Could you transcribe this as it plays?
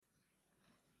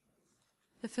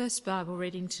The first Bible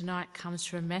reading tonight comes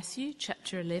from Matthew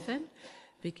chapter 11,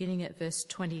 beginning at verse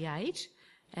 28,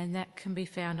 and that can be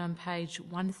found on page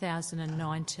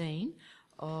 1019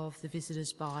 of the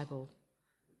Visitor's Bible.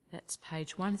 That's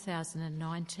page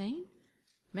 1019,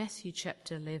 Matthew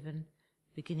chapter 11,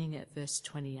 beginning at verse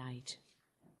 28.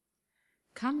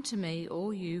 Come to me,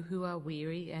 all you who are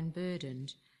weary and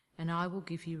burdened, and I will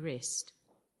give you rest.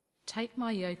 Take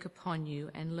my yoke upon you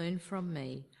and learn from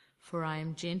me, for I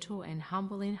am gentle and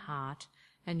humble in heart,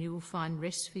 and you will find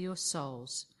rest for your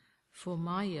souls. For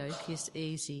my yoke is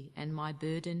easy and my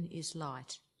burden is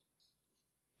light.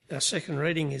 Our second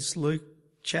reading is Luke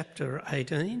chapter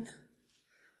 18,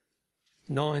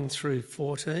 9 through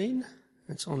 14.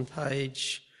 It's on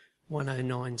page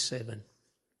 1097.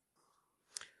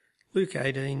 Luke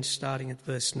 18, starting at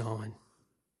verse 9.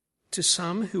 To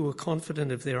some who were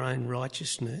confident of their own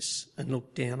righteousness and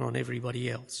looked down on everybody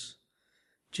else,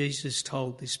 Jesus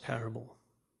told this parable.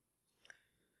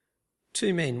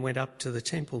 2 men went up to the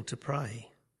temple to pray,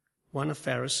 one a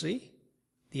Pharisee,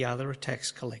 the other a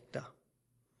tax collector.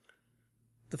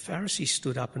 The Pharisee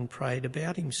stood up and prayed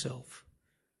about himself.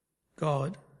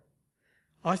 God,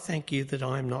 I thank you that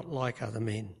I am not like other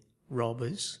men,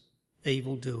 robbers,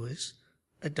 evildoers,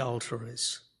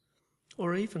 adulterers,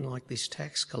 or even like this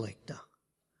tax collector.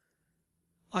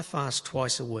 I fast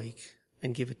twice a week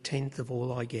and give 1/10 of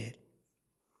all I get.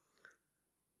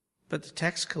 But the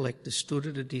tax collector stood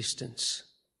at a distance.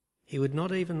 He would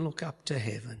not even look up to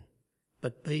heaven,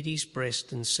 but beat his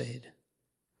breast and said,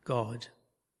 God,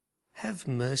 have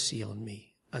mercy on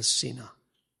me, a sinner.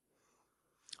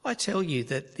 I tell you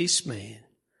that this man,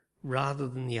 rather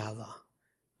than the other,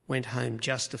 went home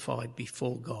justified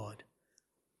before God.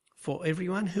 For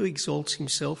everyone who exalts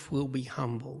himself will be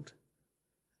humbled,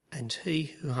 and he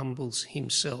who humbles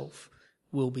himself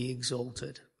will be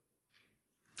exalted.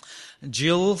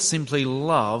 Jill simply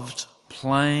loved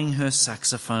playing her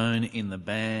saxophone in the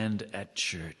band at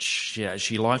church. Yeah,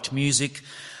 she liked music,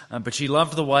 but she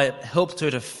loved the way it helped her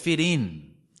to fit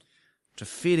in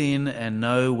and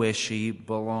know where she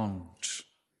belonged.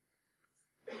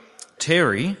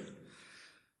 Terry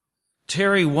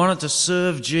wanted to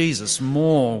serve Jesus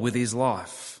more with his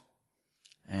life,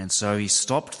 and so he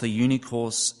stopped the uni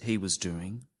course he was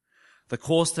doing, the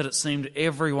course that it seemed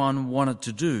everyone wanted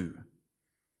to do,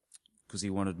 because he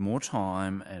wanted more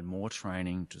time and more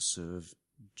training to serve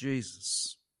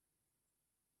Jesus.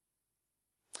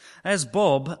 As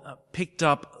Bob picked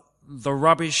up the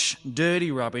dirty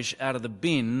rubbish out of the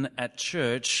bin at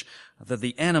church that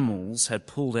the animals had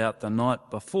pulled out the night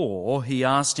before, he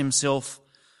asked himself,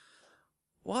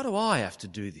 why do I have to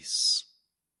do this?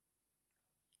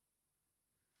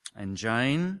 And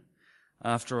Jane,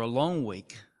 after a long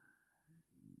week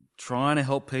trying to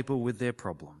help people with their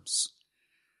problems,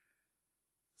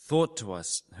 thought to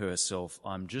herself,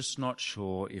 I'm just not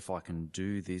sure if I can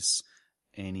do this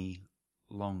any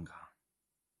longer.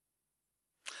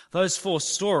 Those 4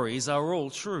 stories are all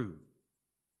true.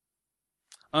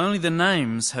 Only the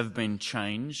names have been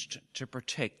changed to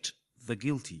protect the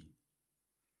guilty,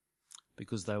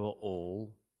 because they were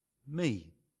all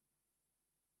me.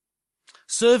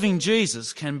 Serving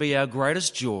Jesus can be our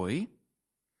greatest joy,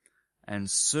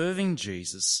 and serving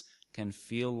Jesus can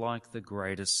feel like the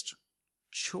greatest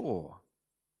chore.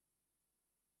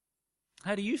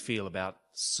 How do you feel about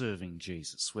serving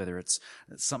Jesus? Whether it's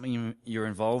something you're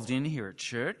involved in here at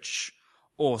church,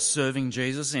 or serving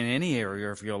Jesus in any area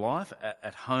of your life,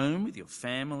 at home with your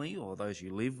family or those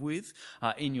you live with,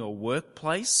 in your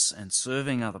workplace and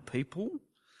serving other people.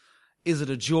 Is it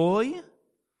a joy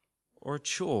or a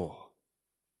chore?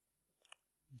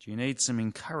 Do you need some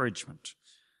encouragement,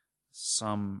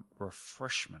 some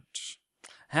refreshment?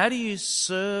 How do you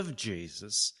serve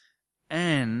Jesus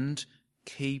and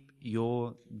keep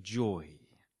your joy?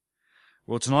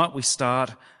 Well, tonight we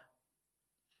start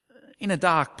in a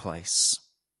dark place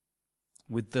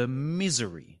with the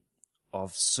misery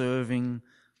of serving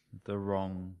the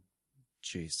wrong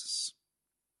Jesus.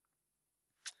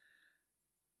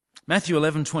 Matthew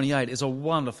 11:28 is a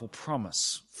wonderful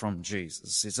promise from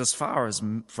Jesus. It's as far as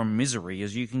from misery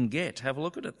as you can get. Have a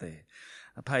look at it there.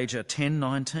 Page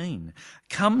 1019.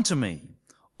 Come to me,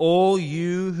 all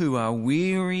you who are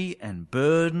weary and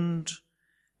burdened,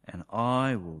 and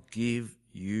I will give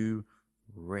you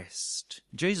rest.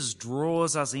 Jesus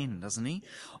draws us in, doesn't he?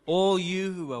 All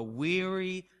you who are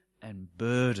weary and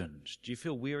burdened. Do you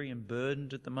feel weary and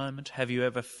burdened at the moment? Have you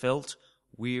ever felt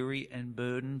weary and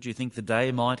burdened? Do you think the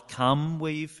day might come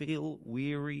where you feel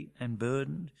weary and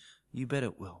burdened? You bet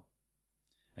it will.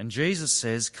 And Jesus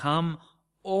says, come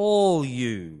all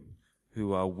you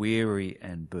who are weary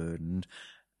and burdened,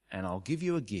 and I'll give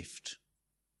you a gift.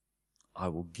 I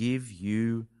will give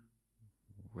you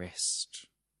rest.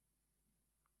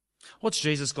 What's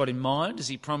Jesus got in mind? Is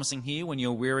he promising here when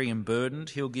you're weary and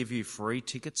burdened, he'll give you free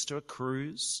tickets to a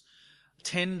cruise?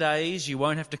 10 days, you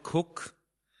won't have to cook.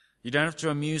 You don't have to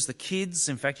amuse the kids.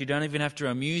 In fact, you don't even have to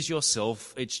amuse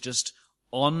yourself. It's just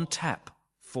on tap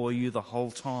for you the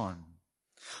whole time.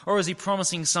 Or is he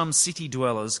promising some city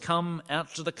dwellers, come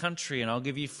out to the country and I'll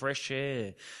give you fresh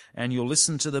air and you'll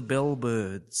listen to the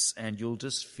bellbirds and you'll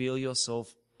just feel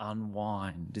yourself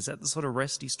unwind? Is that the sort of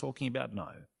rest he's talking about? No.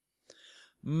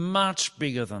 Much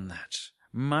bigger than that.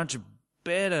 Much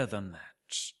better than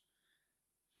that.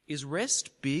 Is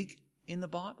rest big in the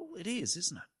Bible? It is,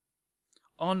 isn't it?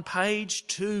 On page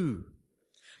 2,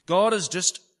 God has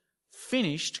just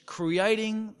finished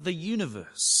creating the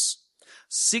universe.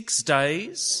 6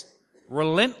 days,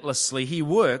 relentlessly, he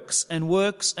works and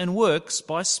works and works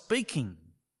by speaking.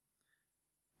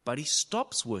 But he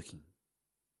stops working.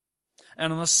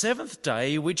 And on the 7th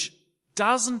day, which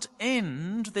doesn't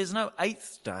end, there's no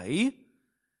 8th day,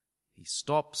 he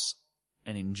stops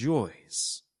and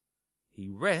enjoys. He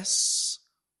rests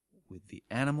with the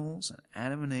animals and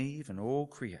Adam and Eve and all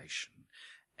creation.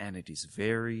 And it is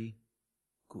very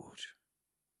good.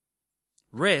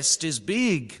 Rest is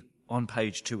big on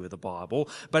page 2 of the Bible,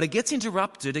 but it gets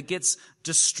interrupted, it gets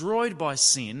destroyed by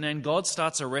sin, and God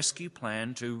starts a rescue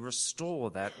plan to restore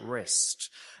that rest.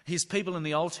 His people in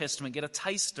the Old Testament get a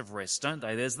taste of rest, don't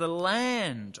they? There's the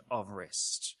land of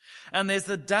rest, and there's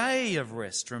the day of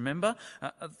rest, remember?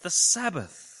 The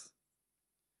Sabbath.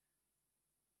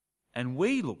 And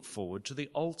we look forward to the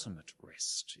ultimate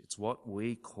rest. It's what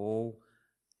we call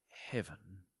heaven.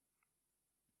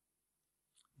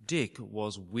 Dick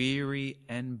was weary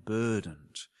and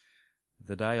burdened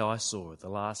the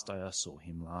last day I saw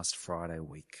him last Friday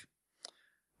week.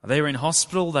 They were in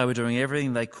hospital, they were doing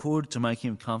everything they could to make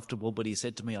him comfortable, but he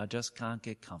said to me, I just can't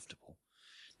get comfortable.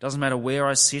 Doesn't matter where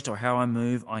I sit or how I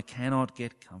move, I cannot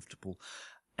get comfortable,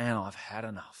 and I've had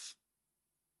enough.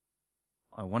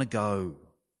 I want to go.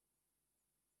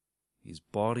 His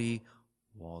body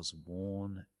was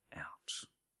worn out.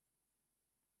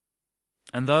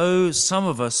 And though some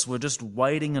of us were just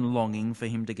waiting and longing for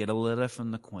him to get a letter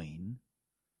from the Queen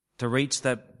to reach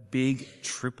that big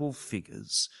triple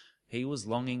figures, he was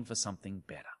longing for something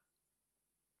better.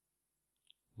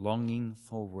 Longing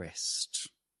for rest.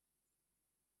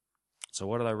 So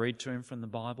what do they read to him from the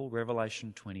Bible?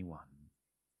 Revelation 21.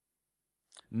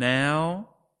 Now,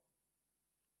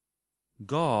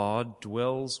 God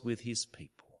dwells with his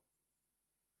people,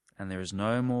 and there is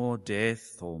no more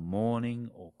death or mourning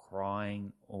or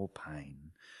crying or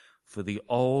pain, for the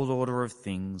old order of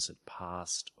things had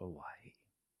passed away.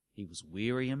 He was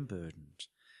weary and burdened.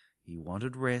 He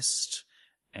wanted rest,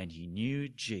 and he knew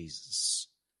Jesus,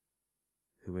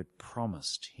 who had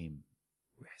promised him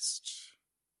rest.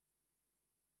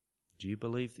 Do you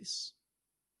believe this?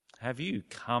 Have you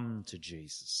come to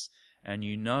Jesus and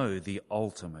you know the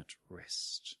ultimate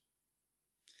rest?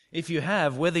 If you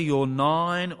have, whether you're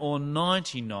 9 or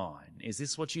 99, is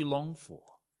this what you long for?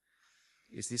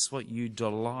 Is this what you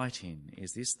delight in?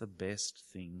 Is this the best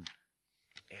thing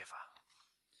ever?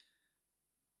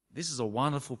 This is a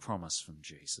wonderful promise from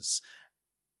Jesus,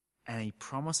 and he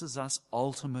promises us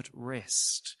ultimate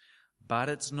rest. But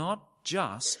it's not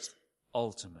just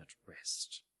ultimate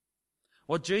rest.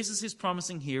 What Jesus is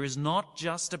promising here is not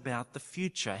just about the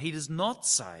future. He does not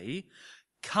say,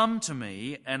 come to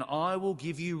me and I will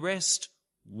give you rest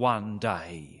one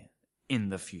day in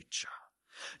the future.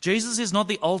 Jesus is not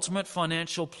the ultimate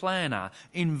financial planner.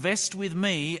 Invest with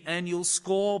me and you'll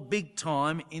score big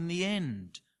time in the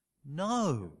end.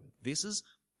 No, this is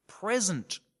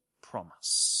present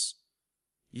promise.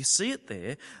 You see it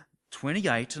there,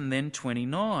 28 and then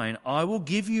 29. I will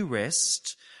give you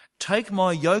rest. Take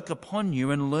my yoke upon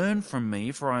you and learn from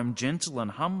me, for I am gentle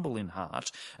and humble in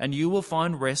heart, and you will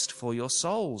find rest for your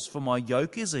souls. For my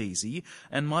yoke is easy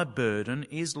and my burden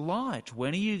is light.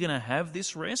 When are you going to have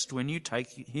this rest? When you take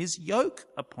his yoke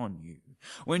upon you.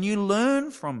 When you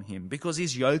learn from him, because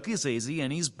his yoke is easy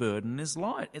and his burden is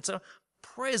light. It's a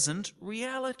present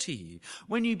reality.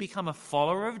 When you become a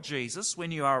follower of Jesus,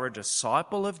 when you are a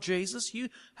disciple of Jesus, you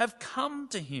have come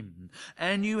to him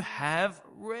and you have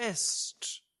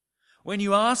rest. When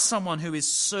you are someone who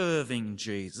is serving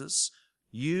Jesus,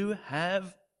 you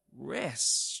have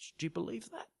rest. Do you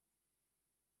believe that?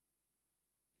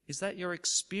 Is that your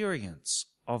experience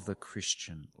of the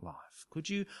Christian life? Could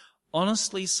you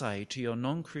honestly say to your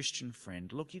non-Christian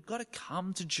friend, look, you've got to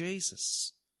come to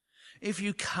Jesus. If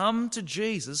you come to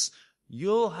Jesus,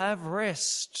 you'll have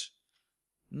rest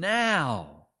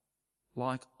now,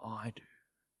 like I do.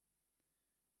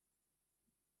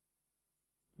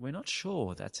 we're not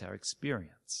sure that's our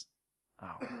experience,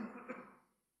 are we?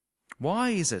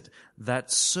 Why is it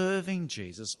that serving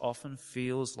Jesus often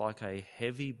feels like a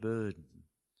heavy burden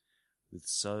with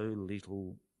so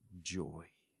little joy?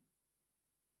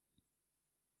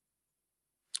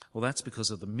 Well, that's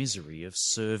because of the misery of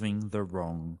serving the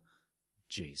wrong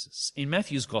Jesus. In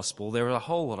Matthew's Gospel, there are a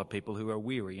whole lot of people who are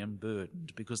weary and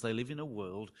burdened because they live in a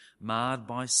world marred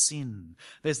by sin.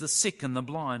 There's the sick and the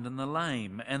blind and the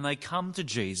lame, and they come to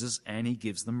Jesus and he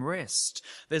gives them rest.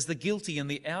 There's the guilty and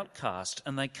the outcast,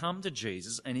 and they come to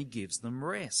Jesus and he gives them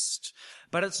rest.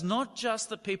 But it's not just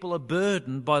that people are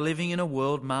burdened by living in a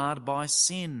world marred by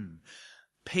sin.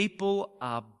 People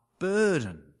are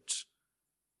burdened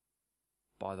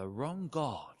by the wrong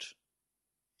God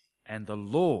and the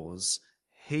laws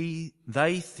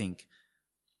they think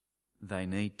they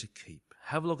need to keep.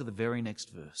 Have a look at the very next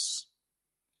verse.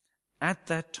 At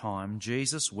that time,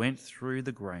 Jesus went through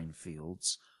the grain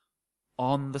fields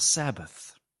on the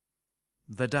Sabbath,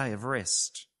 the day of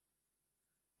rest.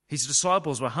 His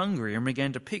disciples were hungry and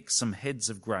began to pick some heads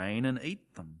of grain and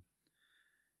eat them.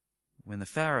 When the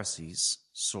Pharisees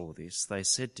saw this, they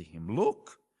said to him,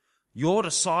 "Look, your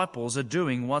disciples are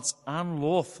doing what's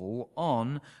unlawful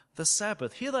on the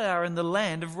Sabbath." Here they are in the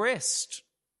land of rest.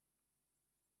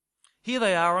 Here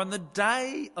they are on the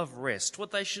day of rest.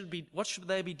 What should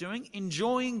they be doing?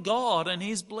 Enjoying God and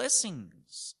his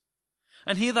blessings.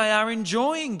 And here they are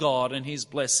enjoying God and his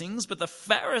blessings, but the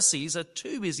Pharisees are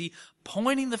too busy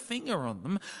pointing the finger on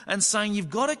them and saying, you've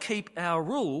got to keep our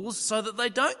rules so that they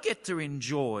don't get to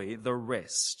enjoy the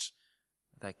rest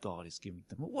that God is giving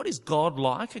them. What is God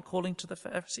like according to the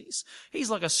Pharisees?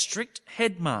 He's like a strict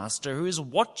headmaster who is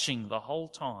watching the whole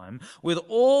time with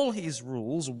all his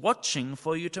rules, watching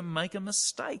for you to make a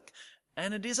mistake.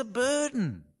 And it is a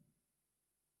burden.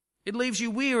 It leaves you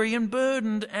weary and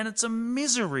burdened, and it's a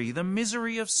misery, the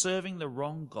misery of serving the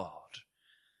wrong God.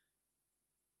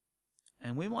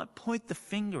 And we might point the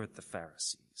finger at the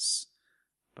Pharisees,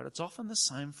 but it's often the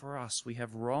same for us. We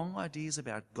have wrong ideas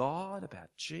about God, about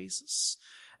Jesus,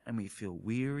 and we feel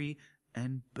weary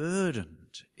and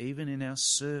burdened, even in our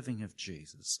serving of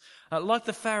Jesus. Like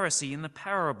the Pharisee in the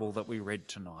parable that we read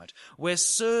tonight, we're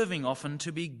serving often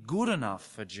to be good enough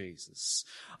for Jesus.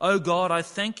 "Oh God, I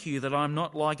thank you that I'm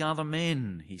not like other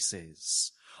men," he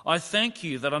says. "I thank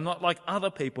you that I'm not like other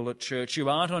people at church who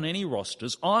aren't on any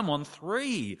rosters. I'm on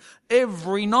 3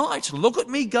 every night. Look at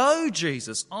me go,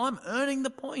 Jesus. I'm earning the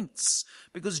points.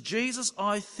 Because Jesus,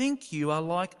 I think you are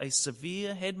like a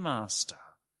severe headmaster.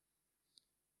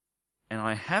 And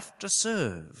I have to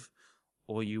serve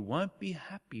or you won't be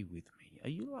happy with me." Are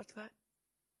you like that?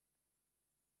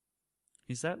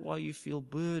 Is that why you feel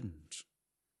burdened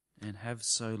and have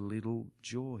so little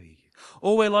joy?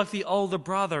 Or we're like the older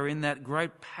brother in that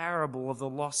great parable of the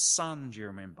lost son, do you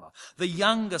remember? The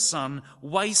younger son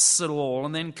wastes it all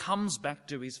and then comes back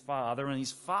to his father, and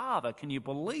his father, can you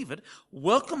believe it,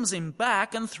 welcomes him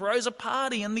back and throws a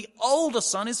party, and the older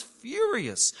son is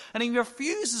furious and he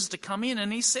refuses to come in,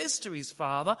 and he says to his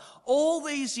father, "All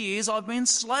these years I've been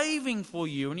slaving for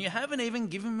you and you haven't even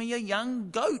given me a young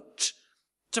goat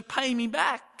to pay me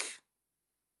back."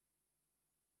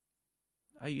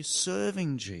 Are you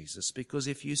serving Jesus? Because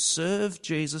if you serve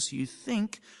Jesus, you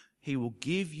think he will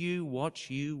give you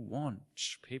what you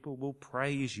want. People will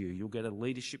praise you. You'll get a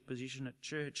leadership position at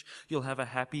church. You'll have a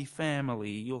happy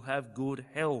family. You'll have good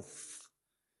health.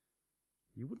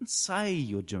 You wouldn't say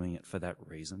you're doing it for that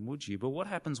reason, would you? But what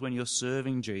happens when you're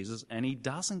serving Jesus and he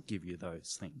doesn't give you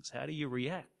those things? How do you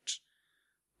react?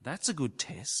 That's a good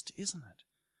test, isn't it?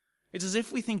 It's as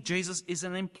if we think Jesus is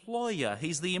an employer.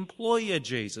 He's the employer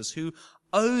Jesus who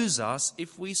owes us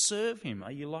if we serve him.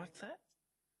 Are you like that?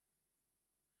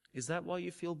 Is that why you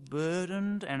feel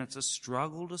burdened and it's a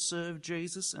struggle to serve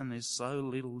Jesus and there's so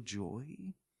little joy?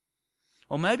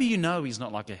 Or maybe you know he's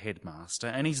not like a headmaster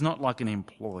and he's not like an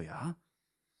employer.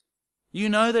 You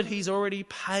know that he's already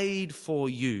paid for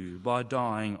you by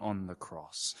dying on the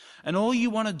cross. And all you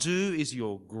want to do is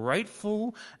you're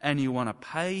grateful and you want to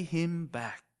pay him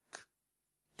back.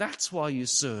 That's why you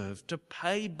serve, to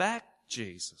pay back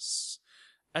Jesus.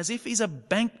 As if he's a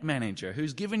bank manager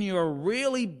who's given you a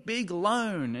really big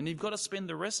loan and you've got to spend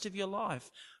the rest of your life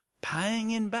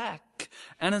paying him back.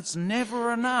 And it's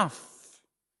never enough.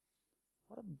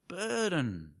 What a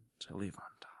burden to live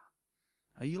under.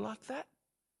 Are you like that?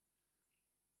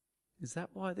 Is that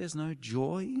why there's no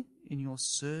joy in your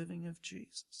serving of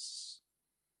Jesus?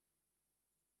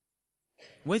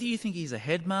 Whether you think he's a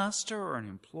headmaster or an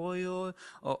employer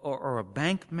or a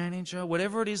bank manager,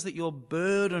 whatever it is that you're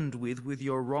burdened with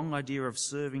your wrong idea of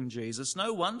serving Jesus,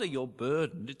 no wonder you're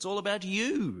burdened. It's all about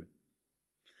you.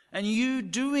 And you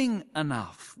doing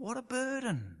enough. What a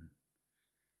burden.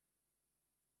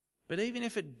 But even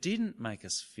if it didn't make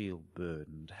us feel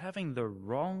burdened, having the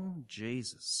wrong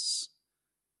Jesus,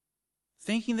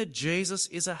 thinking that Jesus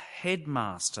is a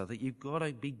headmaster that you've got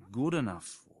to be good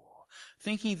enough for,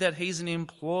 thinking that he's an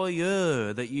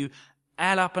employer, that you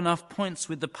add up enough points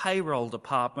with the payroll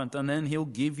department and then he'll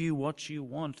give you what you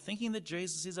want, thinking that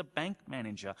Jesus is a bank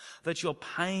manager that you're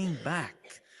paying back.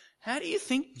 How do you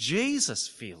think Jesus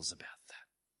feels about that?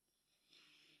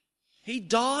 He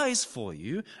dies for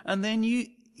you and then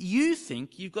you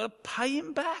think you've got to pay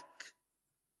him back.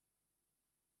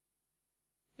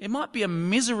 It might be a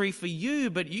misery for you,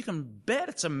 but you can bet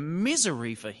it's a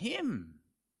misery for him.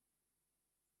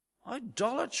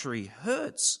 Idolatry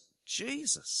hurts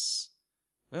Jesus.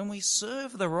 When we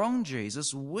serve the wrong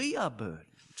Jesus, we are burdened.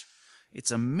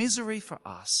 It's a misery for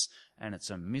us and it's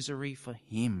a misery for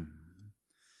him.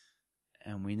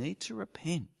 And we need to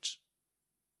repent.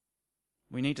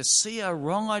 We need to see our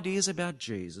wrong ideas about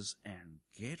Jesus and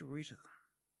get rid of them.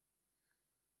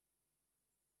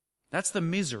 That's the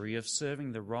misery of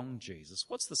serving the wrong Jesus.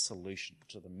 What's the solution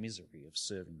to the misery of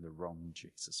serving the wrong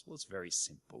Jesus? Well, it's very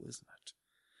simple, isn't it?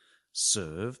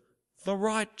 Serve the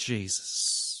right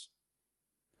Jesus.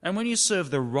 And when you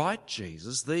serve the right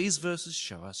Jesus, these verses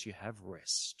show us you have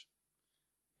rest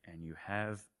and you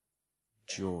have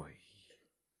joy.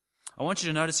 I want you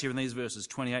to notice here in these verses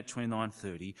 28, 29,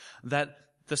 30 that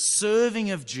the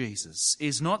serving of Jesus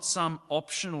is not some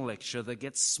optional lecture that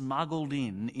gets smuggled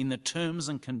in the terms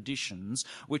and conditions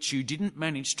which you didn't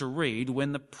manage to read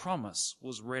when the promise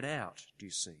was read out, do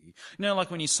you see? You know,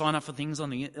 like when you sign up for things on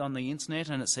the internet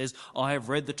and it says, I have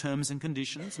read the terms and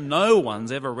conditions. No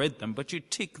one's ever read them, but you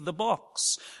tick the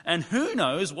box. And who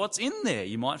knows what's in there?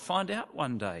 You might find out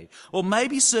one day. Or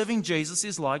maybe serving Jesus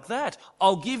is like that.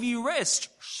 I'll give you rest.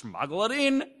 Smuggle it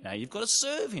in. Now you've got to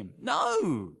serve him.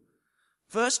 No.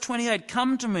 Verse 28,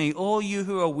 come to me, all you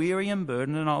who are weary and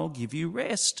burdened, and I will give you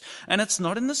rest. And it's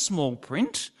not in the small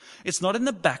print. It's not in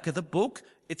the back of the book.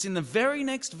 It's in the very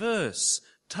next verse.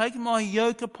 Take my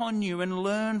yoke upon you and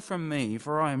learn from me,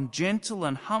 for I am gentle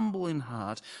and humble in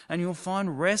heart, and you'll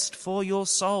find rest for your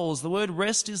souls. The word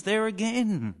rest is there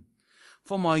again.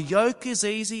 For my yoke is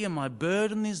easy and my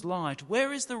burden is light.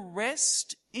 Where is the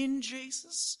rest in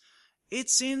Jesus?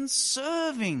 It's in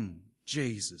serving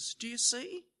Jesus. Do you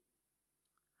see?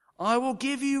 I will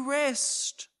give you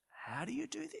rest. How do you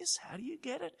do this? How do you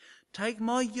get it? Take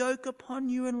my yoke upon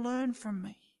you and learn from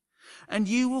me, and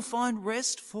you will find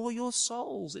rest for your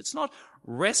souls. It's not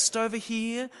rest over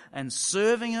here and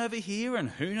serving over here,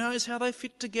 and who knows how they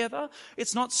fit together.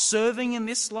 It's not serving in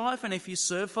this life, and if you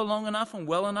serve for long enough and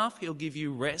well enough, he'll give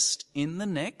you rest in the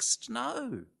next.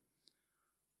 No.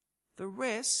 The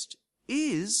rest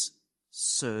is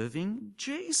serving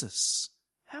Jesus.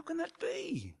 How can that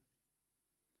be?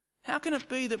 How can it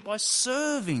be that by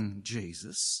serving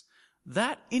Jesus,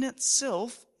 that in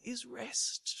itself is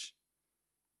rest?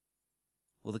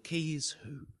 Well, the key is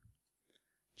who.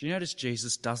 Do you notice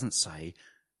Jesus doesn't say,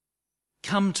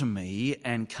 come to me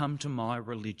and come to my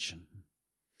religion.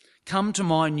 Come to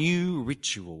my new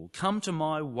ritual. Come to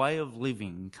my way of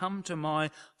living. Come to my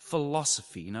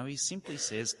philosophy. No, he simply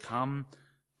says, come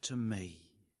to me.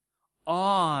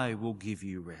 I will give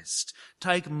you rest.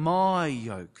 Take my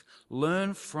yoke.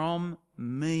 Learn from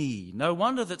me. No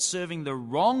wonder that serving the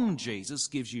wrong Jesus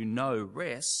gives you no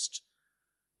rest.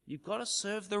 You've got to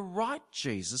serve the right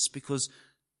Jesus because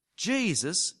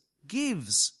Jesus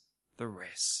gives the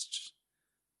rest.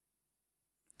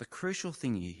 The crucial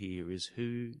thing here is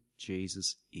who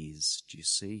Jesus is. Do you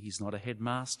see? He's not a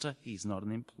headmaster. He's not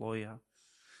an employer.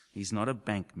 He's not a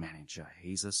bank manager.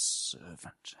 He's a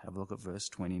servant. Have a look at verse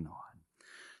 29.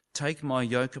 Take my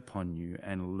yoke upon you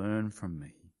and learn from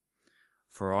me,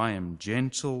 for I am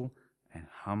gentle and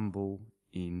humble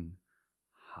in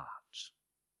heart.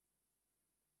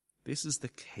 This is the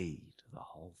key to the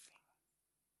whole thing.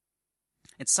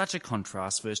 It's such a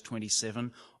contrast, verse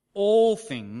 27. All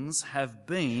things have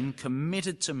been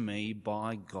committed to me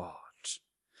by God.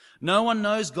 No one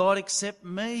knows God except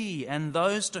me, and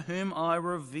those to whom I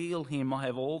reveal him. I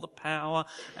have all the power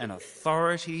and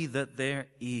authority that there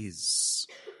is.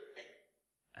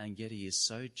 And yet he is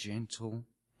so gentle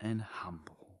and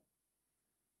humble.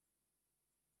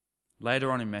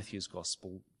 Later on in Matthew's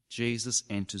Gospel, Jesus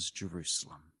enters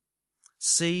Jerusalem.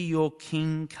 See, your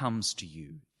king comes to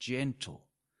you, gentle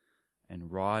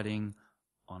and riding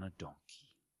on a donkey.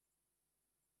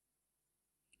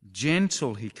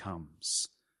 Gentle he comes,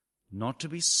 not to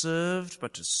be served,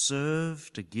 but to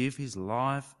serve, to give his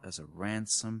life as a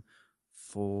ransom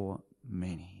for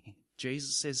many.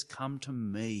 Jesus says, come to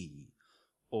me,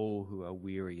 all who are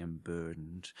weary and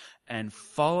burdened, and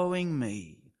following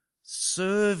me,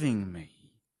 serving me,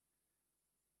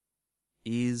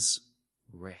 is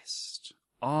rest.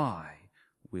 I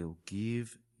will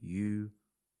give you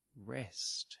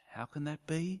rest. How can that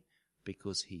be?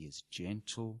 Because he is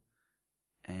gentle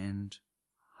and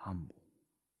humble.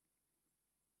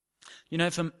 You know,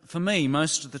 for me,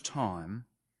 most of the time,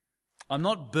 I'm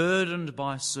not burdened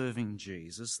by serving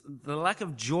Jesus. The lack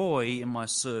of joy in my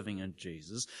serving of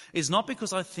Jesus is not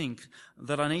because I think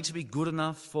that I need to be good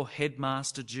enough for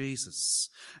Headmaster Jesus.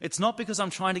 It's not because I'm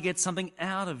trying to get something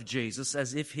out of Jesus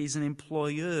as if he's an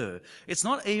employer. It's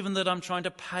not even that I'm trying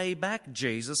to pay back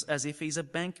Jesus as if he's a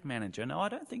bank manager. No, I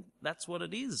don't think that's what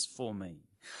it is for me.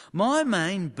 My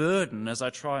main burden as I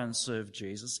try and serve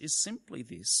Jesus is simply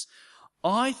this.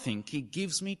 I think he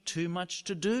gives me too much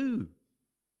to do.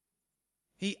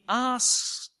 He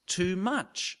asks too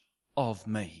much of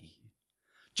me.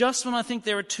 Just when I think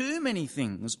there are too many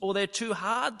things or they're too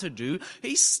hard to do,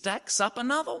 he stacks up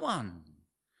another one.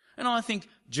 And I think,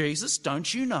 Jesus,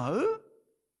 don't you know?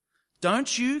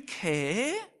 Don't you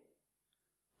care?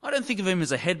 I don't think of him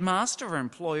as a headmaster or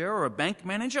employer or a bank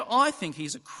manager. I think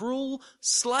he's a cruel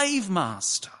slave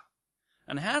master.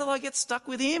 And how do I get stuck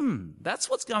with him? That's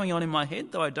what's going on in my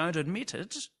head, though I don't admit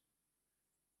it.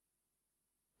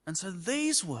 And so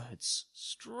these words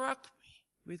struck me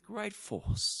with great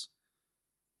force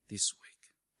this week.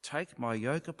 Take my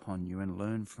yoke upon you and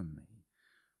learn from me,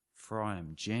 for I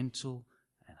am gentle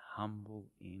and humble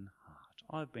in heart.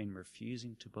 I've been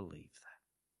refusing to believe that.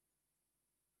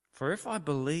 For if I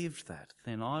believed that,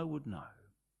 then I would know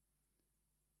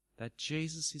that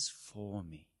Jesus is for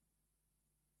me,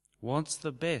 wants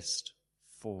the best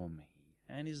for me,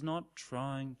 and is not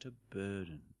trying to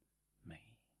burden me.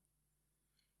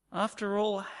 After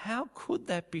all, how could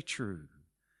that be true?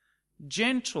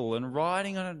 Gentle and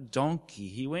riding on a donkey,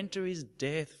 he went to his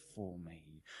death for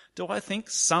me. Do I think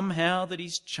somehow that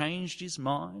he's changed his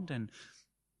mind and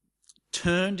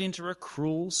turned into a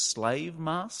cruel slave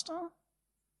master?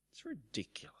 It's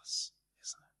ridiculous,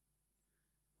 isn't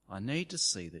it? I need to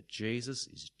see that Jesus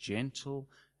is gentle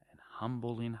and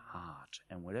humble in heart,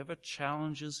 and whatever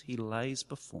challenges he lays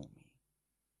before me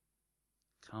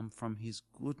come from his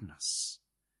goodness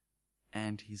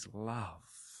and his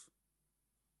love,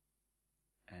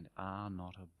 and are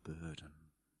not a burden.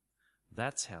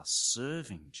 That's how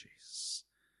serving Jesus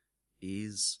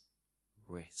is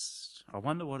rest. I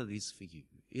wonder what it is for you.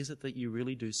 Is it that you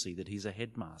really do see that he's a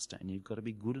headmaster and you've got to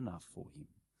be good enough for him?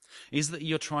 Is it that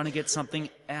you're trying to get something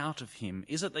out of him?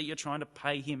 Is it that you're trying to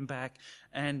pay him back?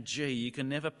 And gee, you can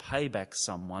never pay back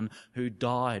someone who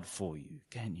died for you,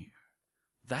 can you?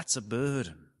 That's a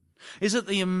burden. Is it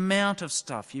the amount of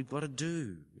stuff you've got to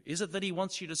do? Is it that he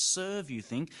wants you to serve, you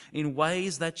think, in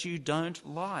ways that you don't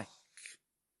like?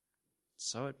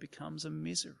 So it becomes a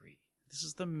misery. This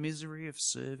is the misery of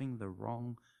serving the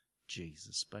wrong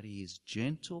Jesus. But he is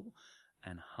gentle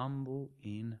and humble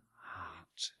in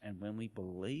heart. And when we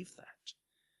believe that,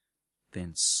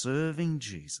 then serving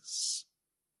Jesus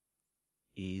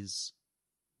is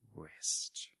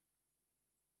rest.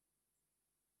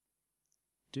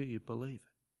 Do you believe it?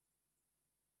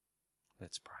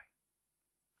 Let's pray.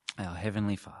 Our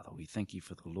Heavenly Father, we thank you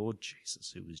for the Lord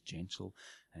Jesus, who was gentle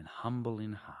and humble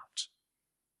in heart,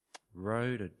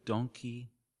 rode a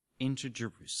donkey into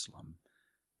Jerusalem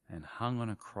and hung on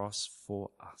a cross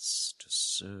for us to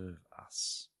serve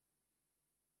us.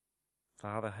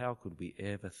 Father, how could we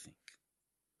ever think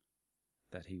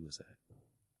that he was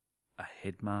a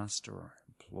headmaster or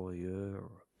an employer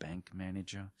or a bank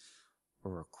manager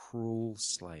or a cruel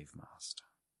slave master?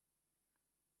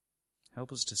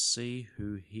 Help us to see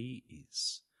who he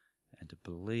is and to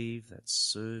believe that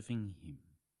serving him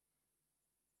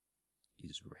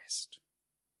is rest.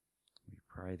 We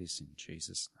pray this in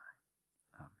Jesus' name.